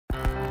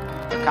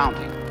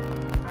accounting,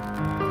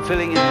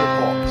 filling in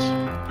reports.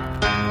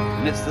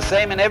 And it's the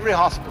same in every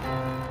hospital.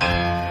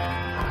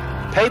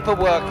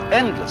 Paperwork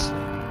endlessly,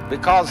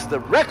 because the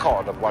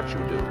record of what you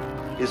do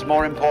is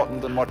more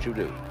important than what you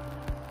do.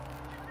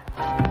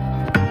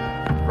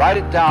 Write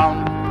it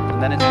down,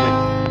 and then it's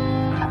written.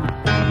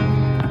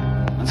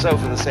 And so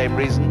for the same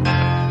reason,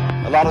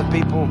 a lot of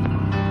people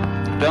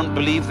don't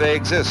believe they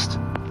exist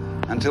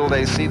until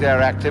they see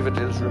their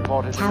activities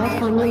reported.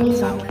 Talifornia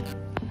music.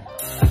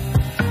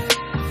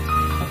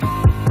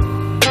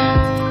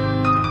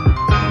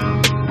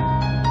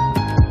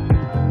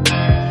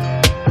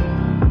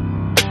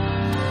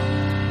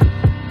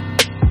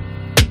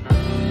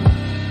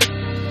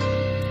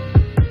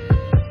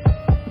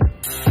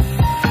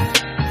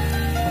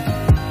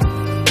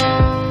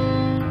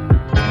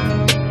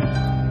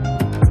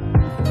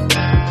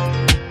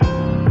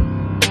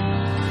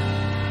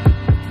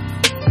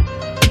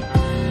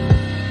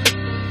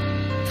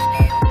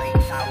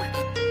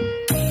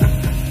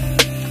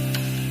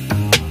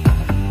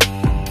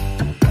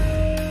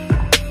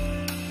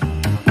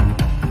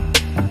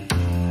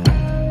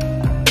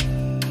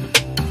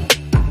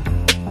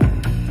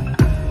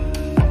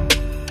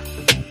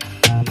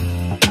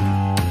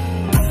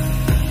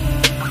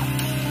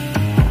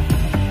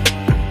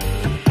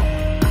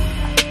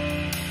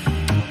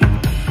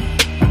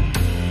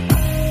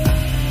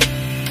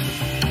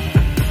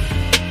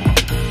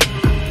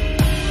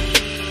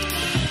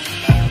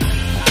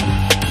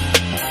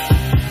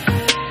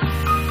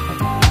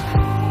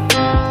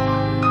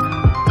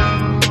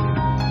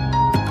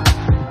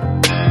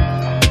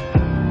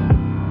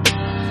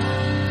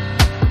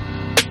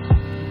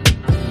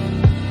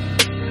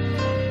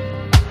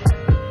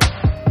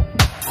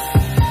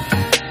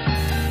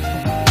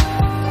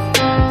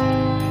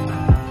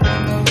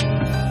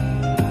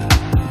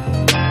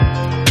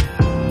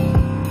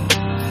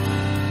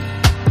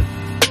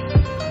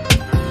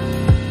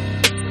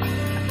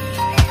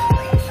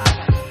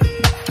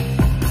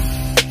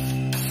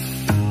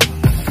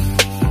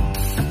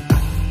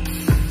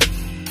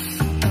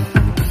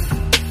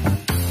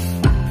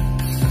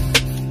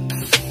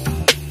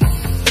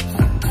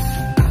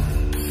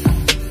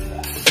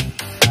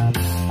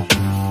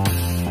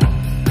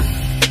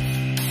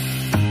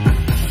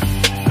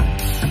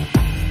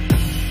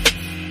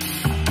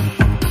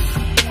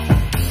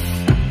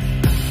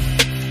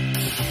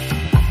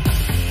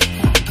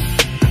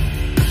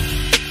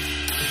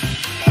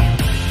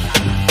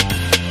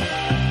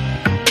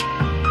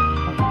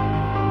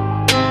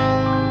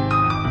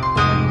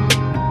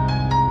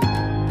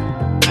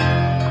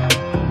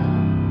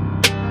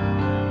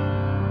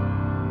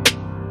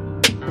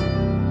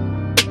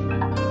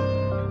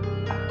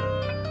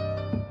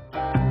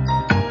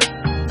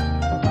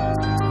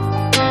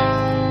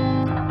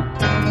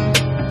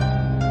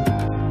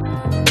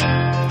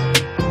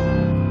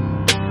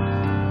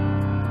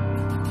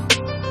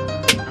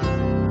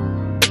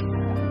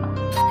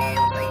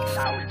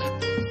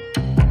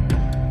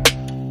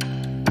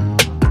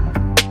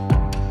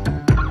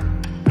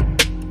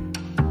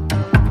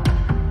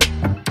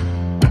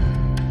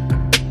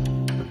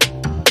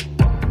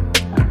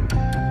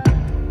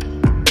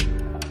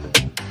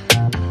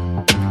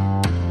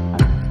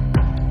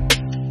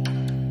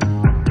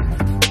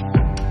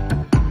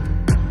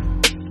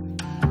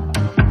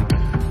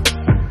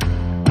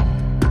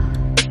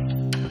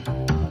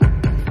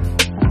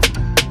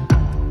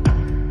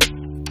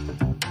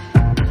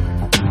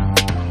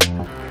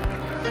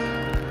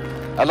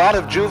 A lot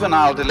of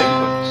juvenile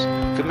delinquents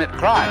commit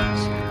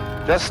crimes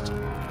just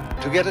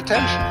to get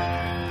attention.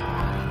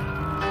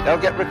 They'll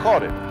get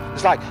recorded.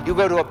 It's like you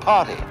go to a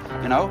party,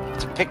 you know,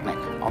 it's a picnic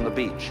on the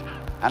beach,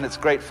 and it's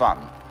great fun.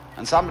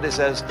 And somebody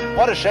says,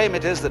 what a shame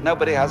it is that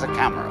nobody has a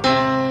camera.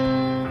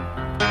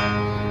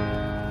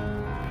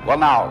 Well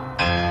now,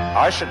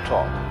 I should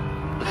talk,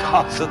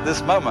 because at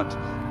this moment,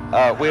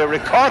 we are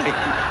recording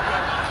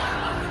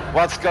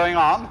what's going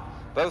on,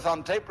 both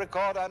on tape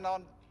record and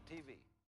on